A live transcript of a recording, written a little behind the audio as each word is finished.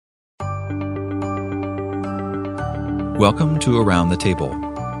Welcome to Around the Table.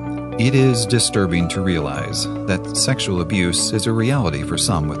 It is disturbing to realize that sexual abuse is a reality for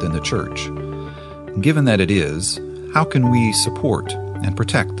some within the church. Given that it is, how can we support and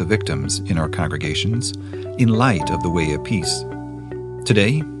protect the victims in our congregations in light of the way of peace?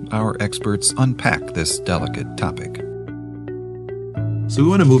 Today, our experts unpack this delicate topic. So we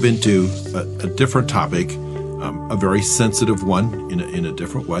want to move into a different topic, a very sensitive one in a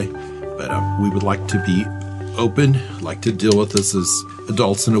different way, but we would like to be open, like to deal with this as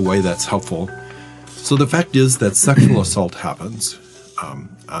adults in a way that's helpful. So the fact is that sexual assault happens.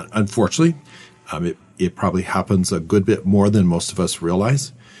 Unfortunately, it probably happens a good bit more than most of us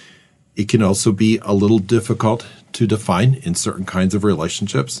realize. It can also be a little difficult to define in certain kinds of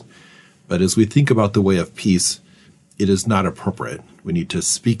relationships. But as we think about the way of peace, it is not appropriate. We need to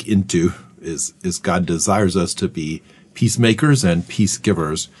speak into is God desires us to be peacemakers and peace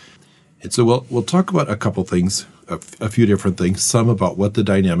givers. And so we'll talk about a couple things, a few different things, some about what the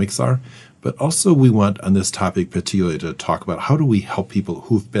dynamics are, but also we want on this topic particularly to talk about how do we help people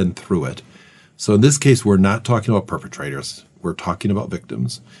who've been through it. So in this case, we're not talking about perpetrators. We're talking about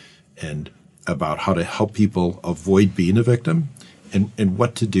victims and about how to help people avoid being a victim and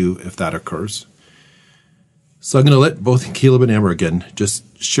what to do if that occurs. So I'm going to let both Kaleb and Amber again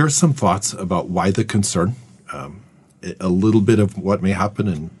just share some thoughts about why the concern, a little bit of what may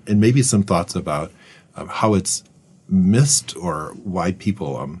happen, and maybe some thoughts about how it's missed or why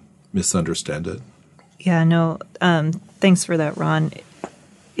people misunderstand it. Yeah, no, thanks for that, Ron.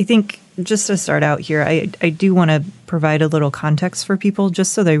 I think just to start out here, I do want to provide a little context for people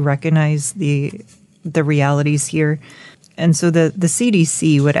just so they recognize the realities here. And so the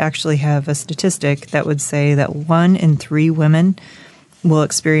CDC would actually have a statistic that would say that 1 in 3 women will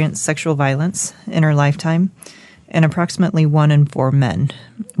experience sexual violence in her lifetime, and approximately 1 in 4 men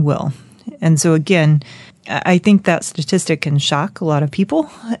will. And so again, I think that statistic can shock a lot of people,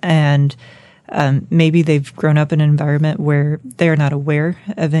 and maybe they've grown up in an environment where they're not aware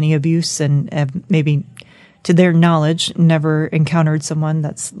of any abuse and have maybe, to their knowledge, never encountered someone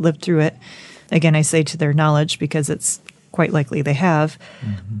that's lived through it. Again, I say to their knowledge because it's quite likely they have.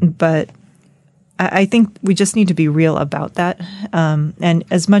 Mm-hmm. But I think we just need to be real about that. And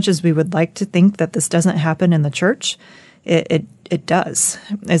as much as we would like to think that this doesn't happen in the church, it does.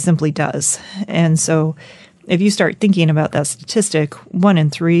 It simply does. And so if you start thinking about that statistic, 1 in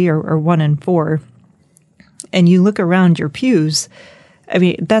 3 or 1 in 4, and you look around your pews, I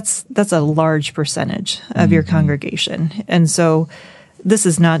mean, that's a large percentage of your congregation. And so this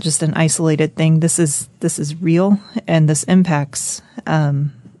is not just an isolated thing. This is real, and this impacts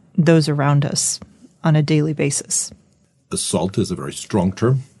those around us on a daily basis. Assault is a very strong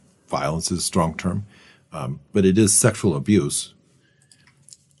term. Violence is a strong term. But it is sexual abuse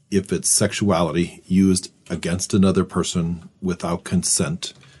if it's sexuality used against another person without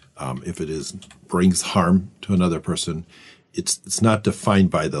consent. If it brings harm to another person, it's not defined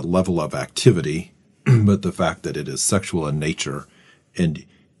by the level of activity, but the fact that it is sexual in nature and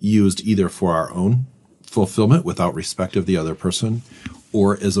used either for our own fulfillment without respect of the other person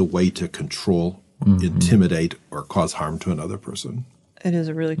or as a way to control, intimidate, or cause harm to another person. It is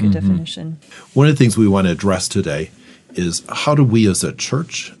a really good definition. One of the things we want to address today is how do we as a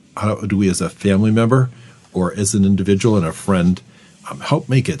church, how do we as a family member or as an individual and a friend help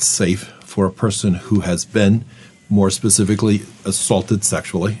make it safe for a person who has been, more specifically, assaulted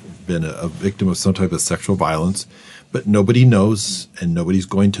sexually, been a victim of some type of sexual violence, but nobody knows and nobody's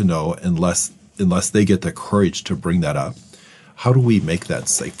going to know unless they get the courage to bring that up. How do we make that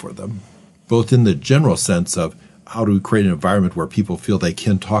safe for them? Both in the general sense of how do we create an environment where people feel they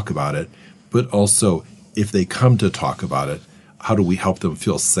can talk about it, but also if they come to talk about it, how do we help them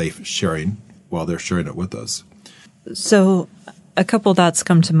feel safe sharing while they're sharing it with us? So a couple thoughts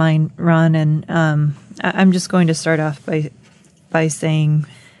come to mind, Ron, and I'm just going to start off by saying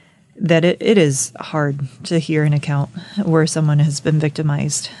that it is hard to hear an account where someone has been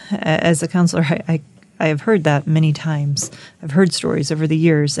victimized. As a counselor, I have heard that many times. I've heard stories over the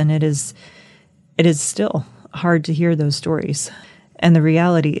years, and it is still hard to hear those stories. And the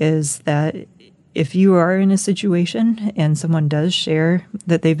reality is that if you are in a situation and someone does share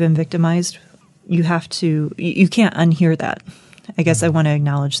that they've been victimized, you can't unhear that. I guess I want to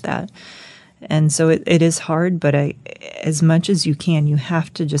acknowledge that. And so it is hard, but as much as you can, you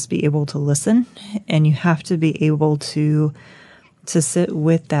have to just be able to listen, and you have to be able to sit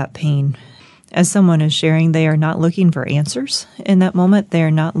with that pain. As someone is sharing, they are not looking for answers in that moment. They are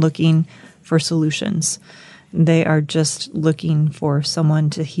not looking for solutions. They are just looking for someone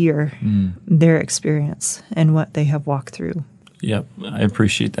to hear their experience and what they have walked through. Yep, I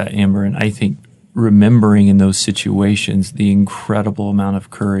appreciate that, Amber. And I think remembering in those situations the incredible amount of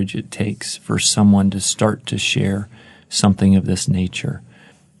courage it takes for someone to start to share something of this nature,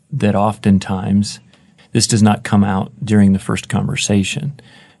 that oftentimes this does not come out during the first conversation.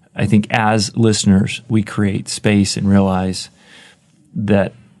 I think as listeners, we create space and realize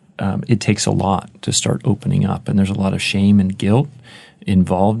that it takes a lot to start opening up, and there's a lot of shame and guilt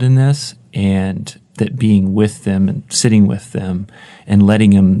involved in this, and that being with them and sitting with them and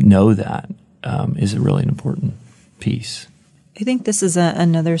letting them know that is really an important piece. I think this is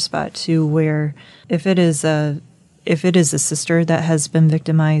another spot too, where if it is a sister that has been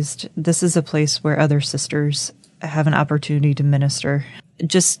victimized, this is a place where other sisters have an opportunity to minister.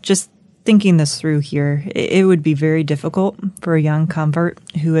 Just thinking this through here, it would be very difficult for a young convert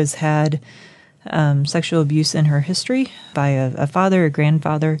who has had sexual abuse in her history by a father or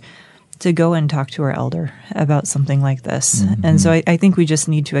grandfather to go and talk to her elder about something like this. Mm-hmm. And so I think we just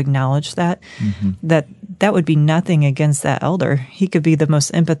need to acknowledge that, that would be nothing against that elder. He could be the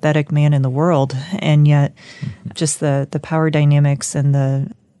most empathetic man in the world, and yet just the power dynamics and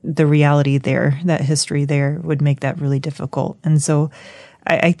the reality there, that history there, would make that really difficult. And so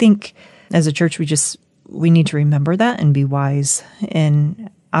I think as a church, we need to remember that and be wise in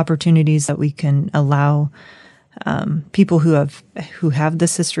opportunities that we can allow people who have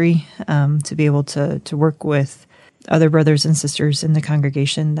this history to be able to work with other brothers and sisters in the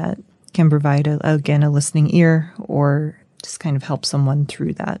congregation that can provide a listening ear, or just kind of help someone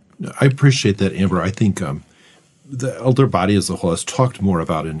through that. I appreciate that, Amber. I think the elder body as a whole has talked more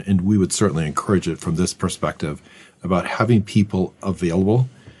about it, and we would certainly encourage it from this perspective, about having people available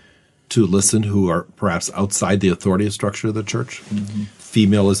to listen who are perhaps outside the authority structure of the church,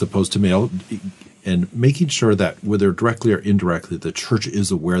 female as opposed to male, and making sure that whether directly or indirectly, the church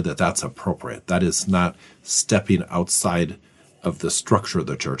is aware that that's appropriate. That is not stepping outside of the structure of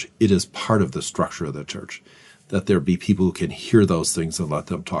the church. It is part of the structure of the church, that there be people who can hear those things and let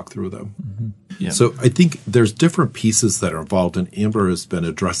them talk through them. Mm-hmm. Yeah. So I think there's different pieces that are involved, and Amber has been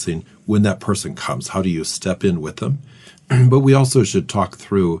addressing when that person comes, how do you step in with them? But we also should talk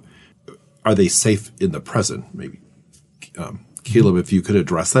through, are they safe in the present? Maybe, Kaleb, if you could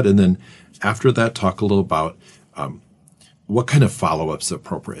address that. And then after that, talk a little about what kind of follow-up is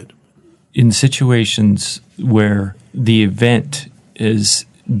appropriate. In situations where the event has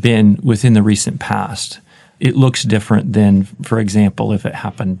been within the recent past, it looks different than, for example, if it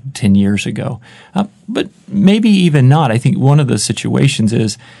happened 10 years ago. But maybe even not. I think one of the situations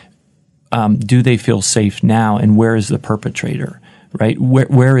is, do they feel safe now, and where is the perpetrator, right?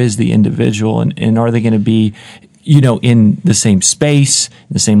 Where is the individual, and are they going to be, in the same space,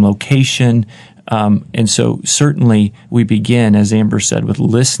 the same location? And so certainly we begin, as Amber said, with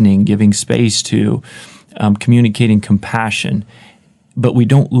listening, giving space to communicating compassion, but we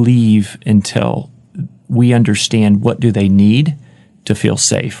don't leave until we understand what do they need to feel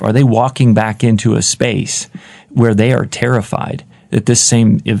safe. Are they walking back into a space where they are terrified that this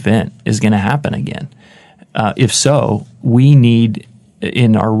same event is going to happen again? If so, we need,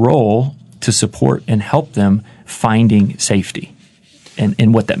 in our role, to support and help them finding safety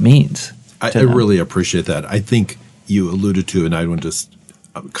and what that means. I really appreciate that. I think you alluded to, and I want to just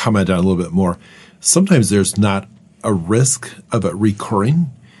comment on a little bit more. Sometimes there's not a risk of it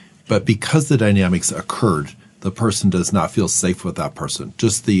recurring, but because the dynamics occurred, the person does not feel safe with that person.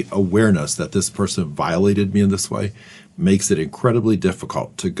 Just the awareness that this person violated me in this way makes it incredibly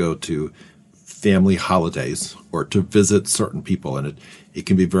difficult to go to family holidays or to visit certain people. And it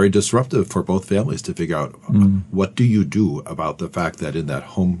can be very disruptive for both families to figure out what do you do about the fact that in that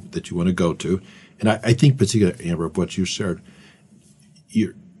home that you want to go to. And I think particularly, Amber, of what you shared,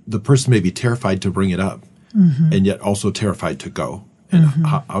 the person may be terrified to bring it up and yet also terrified to go. And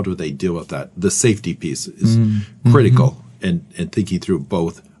how do they deal with that? The safety piece is critical, and thinking through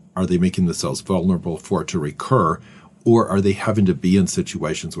both. Are they making themselves vulnerable for it to recur, or are they having to be in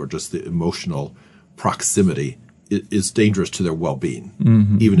situations where just the emotional proximity is dangerous to their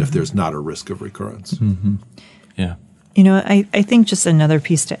well-being, even if there's not a risk of recurrence? Yeah. I think just another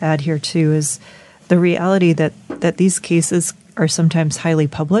piece to add here, too, is the reality that these cases are sometimes highly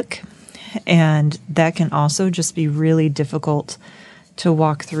public, and that can also just be really difficult to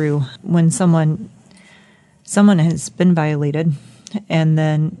walk through when someone has been violated, and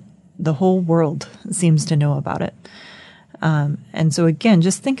then the whole world seems to know about it. And so again,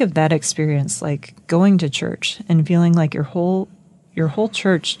 just think of that experience, like going to church and feeling like your whole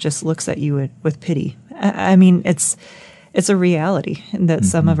church just looks at you with pity. I mean, it's a reality that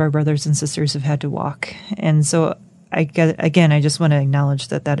some of our brothers and sisters have had to walk. And so I just want to acknowledge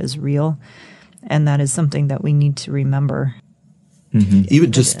that is real, and that is something that we need to remember.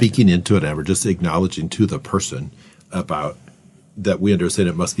 Even just speaking into it, Amber, just acknowledging to the person about that we understand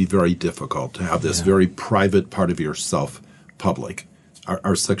it must be very difficult to have this very private part of yourself public.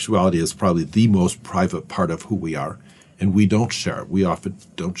 Our sexuality is probably the most private part of who we are, and we don't share it. We often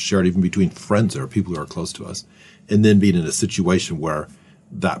don't share it even between friends or people who are close to us. And then being in a situation where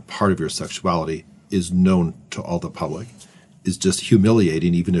that part of your sexuality is known to all the public is just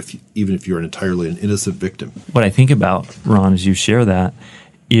humiliating, even if you're entirely an innocent victim. What I think about, Ron, as you share that,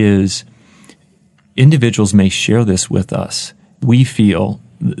 is individuals may share this with us. We feel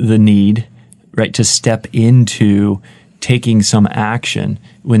the need, right, to step into taking some action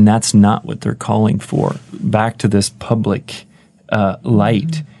when that's not what they're calling for. Back to this public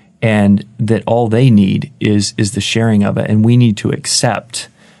light, and that all they need is the sharing of it, and we need to accept,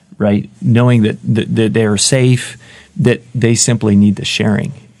 right, knowing that they are safe, that they simply need the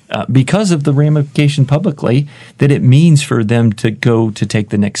sharing because of the ramification publicly that it means for them to go to take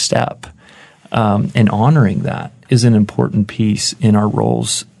the next step. And honoring that is an important piece in our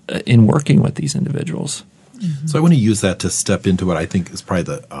roles in working with these individuals. So I want to use that to step into what I think is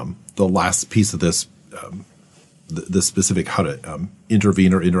probably the last piece of this, the specific how to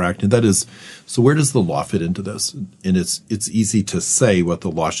intervene or interact, and that is, so where does the law fit into this? And it's easy to say what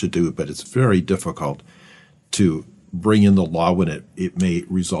the law should do, but it's very difficult to bring in the law when it may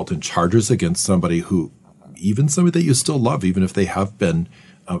result in charges against somebody that you still love, even if they have been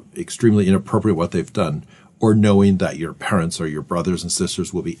extremely inappropriate what they've done, or knowing that your parents or your brothers and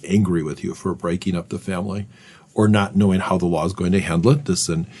sisters will be angry with you for breaking up the family, or not knowing how the law is going to handle it. This is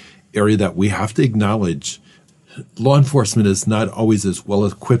an area that we have to acknowledge. Law enforcement is not always as well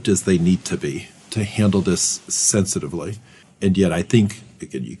equipped as they need to be to handle this sensitively. And yet I think,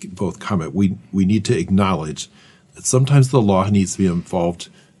 again, you can both comment, we need to acknowledge that sometimes the law needs to be involved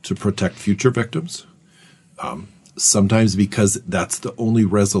to protect future victims. Sometimes because that's the only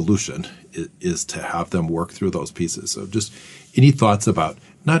resolution is to have them work through those pieces. So just any thoughts about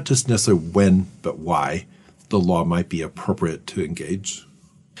not just necessarily when, but why the law might be appropriate to engage?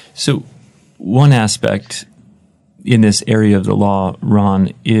 So one aspect in this area of the law,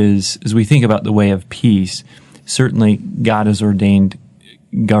 Ron, is as we think about the way of peace, certainly God has ordained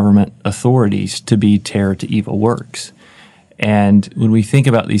government authorities to be terror to evil works. And when we think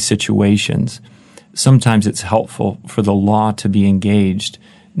about these situations, sometimes it's helpful for the law to be engaged,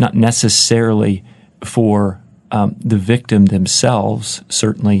 not necessarily for the victim themselves,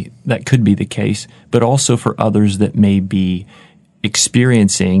 certainly that could be the case, but also for others that may be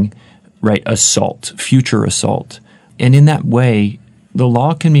experiencing, right, assault, future assault. And in that way, the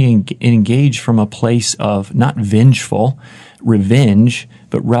law can be engaged from a place of not vengeful revenge,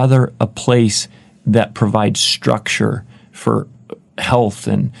 but rather a place that provides structure for health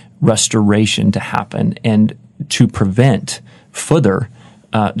and restoration to happen and to prevent further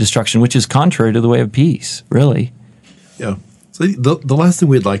destruction, which is contrary to the way of peace, really. Yeah. So the last thing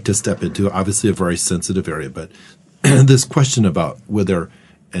we'd like to step into, obviously a very sensitive area, but this question about whether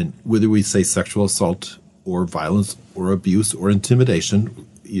we say sexual assault or violence or abuse or intimidation,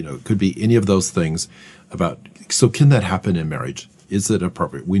 it could be any of those things so can that happen in marriage? Is it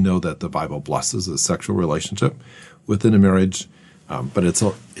appropriate? We know that the Bible blesses a sexual relationship within a marriage, but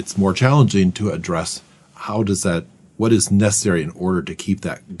it's more challenging to address what is necessary in order to keep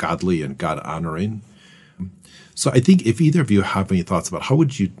that godly and God-honoring. So I think if either of you have any thoughts about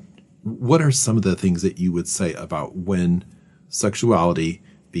what are some of the things that you would say about when sexuality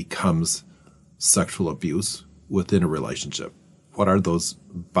becomes sexual abuse within a relationship? What are those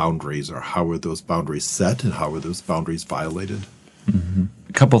boundaries, or how are those boundaries set, and how are those boundaries violated? Mm-hmm.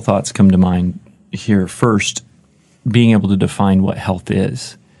 A couple thoughts come to mind here. First, being able to define what health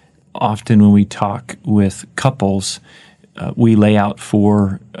is. Often when we talk with couples, we lay out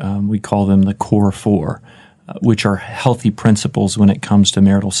we call them the core four, which are healthy principles when it comes to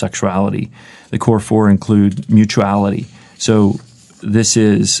marital sexuality. The core four include mutuality. So this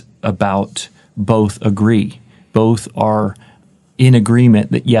is about both agree. Both are in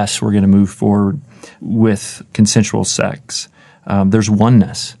agreement that, yes, we're going to move forward with consensual sex. There's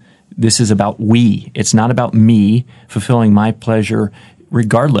oneness. This is about we. It's not about me fulfilling my pleasure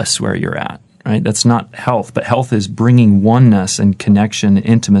regardless where you're at, right? That's not health, but health is bringing oneness and connection,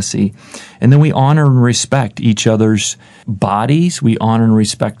 intimacy. And then we honor and respect each other's bodies. We honor and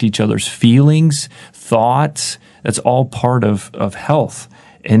respect each other's feelings, thoughts. That's all part of health.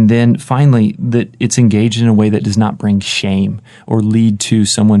 And then finally, that it's engaged in a way that does not bring shame or lead to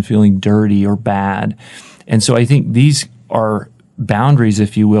someone feeling dirty or bad. And so I think these are boundaries,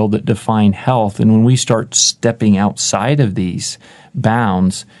 if you will, that define health. And when we start stepping outside of these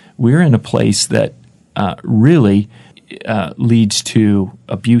bounds, we're in a place that really leads to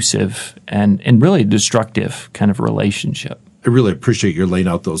abusive and really destructive kind of relationship. I really appreciate your laying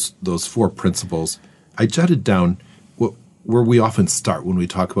out those 4 principles. I jotted down where we often start when we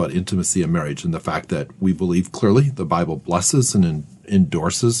talk about intimacy in marriage, and the fact that we believe clearly the Bible blesses and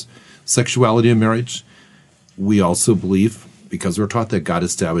endorses sexuality in marriage. We also believe, because we're taught that God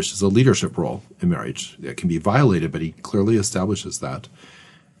establishes a leadership role in marriage that can be violated, but he clearly establishes that.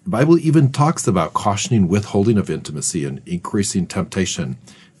 The Bible even talks about cautioning withholding of intimacy and increasing temptation.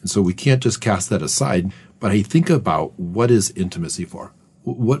 And so we can't just cast that aside, but I think about what is intimacy for?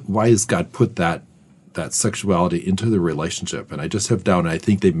 Why has God put that sexuality into the relationship? And I just have down, and I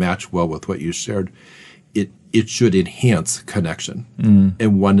think they match well with what you shared. It should enhance connection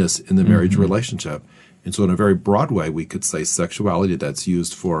and oneness in the marriage relationship. And so in a very broad way, we could say sexuality that's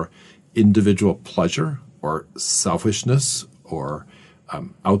used for individual pleasure or selfishness or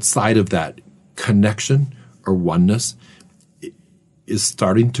outside of that connection or oneness is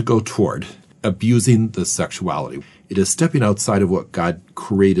starting to go toward abusing the sexuality. It is stepping outside of what God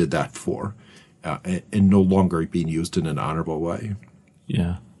created that for. And no longer being used in an honorable way.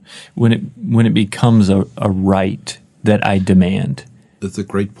 Yeah. When it becomes a right that I demand. That's a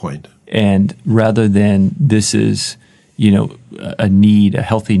great point. And rather than this is, a need, a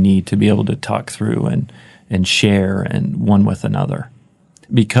healthy need to be able to talk through and share and one with another.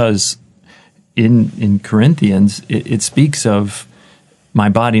 Because in Corinthians, it speaks of my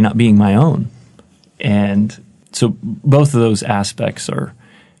body not being my own. And so both of those aspects are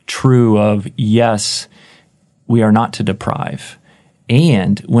true of, yes, we are not to deprive.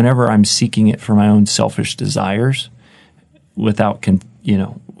 And whenever I'm seeking it for my own selfish desires, without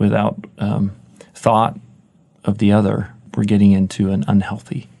thought of the other, we're getting into an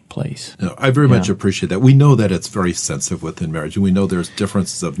unhealthy place. No, I very much appreciate that. We know that it's very sensitive within marriage, and we know there's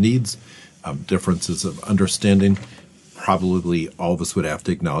differences of needs, differences of understanding. Probably all of us would have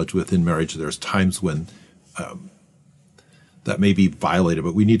to acknowledge within marriage there's times when that may be violated,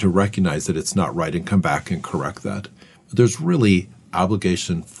 but we need to recognize that it's not right and come back and correct that. There's really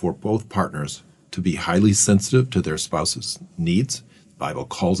obligation for both partners to be highly sensitive to their spouse's needs. The Bible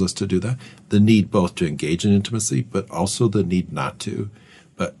calls us to do that. The need both to engage in intimacy, but also the need not to.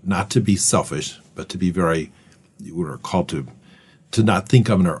 But not to be selfish, but to be we're called to not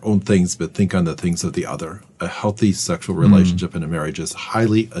think on our own things, but think on the things of the other. A healthy sexual relationship in a marriage is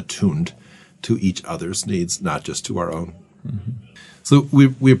highly attuned to each other's needs, not just to our own. Mm-hmm. So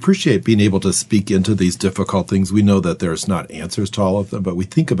we appreciate being able to speak into these difficult things. We know that there's not answers to all of them, but we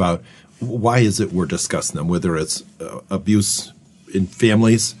think about why is it we're discussing them, whether it's abuse in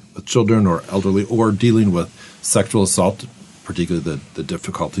families with children or elderly, or dealing with sexual assault, particularly the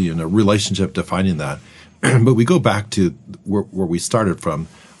difficulty in a relationship defining that. But we go back to where we started from,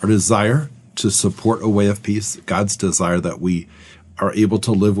 our desire to support a way of peace, God's desire that we are able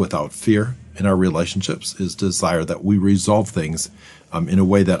to live without fear in our relationships, his desire that we resolve things in a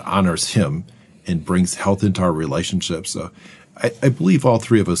way that honors him and brings health into our relationships. So I believe all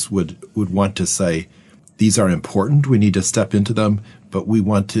 3 of us would want to say these are important. We need to step into them, but we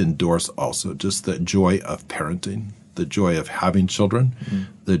want to endorse also just the joy of parenting, the joy of having children,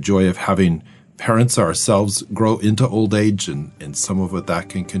 the joy of having parents ourselves grow into old age and some of what that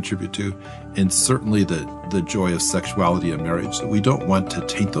can contribute to, and certainly the joy of sexuality and marriage. So we don't want to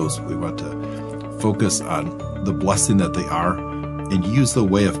taint those. We want to focus on the blessing that they are and use the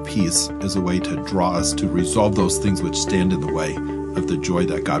way of peace as a way to draw us to resolve those things which stand in the way of the joy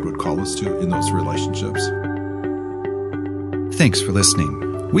that God would call us to in those relationships. Thanks for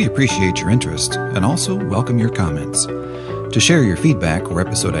listening. We appreciate your interest and also welcome your comments. To share your feedback or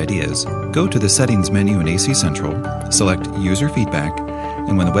episode ideas, go to the Settings menu in AC Central, select User Feedback,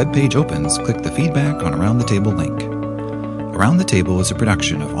 and when the web page opens, click the Feedback on Around the Table link. Around the Table is a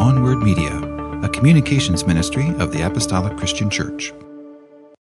production of Onward Media, a communications ministry of the Apostolic Christian Church.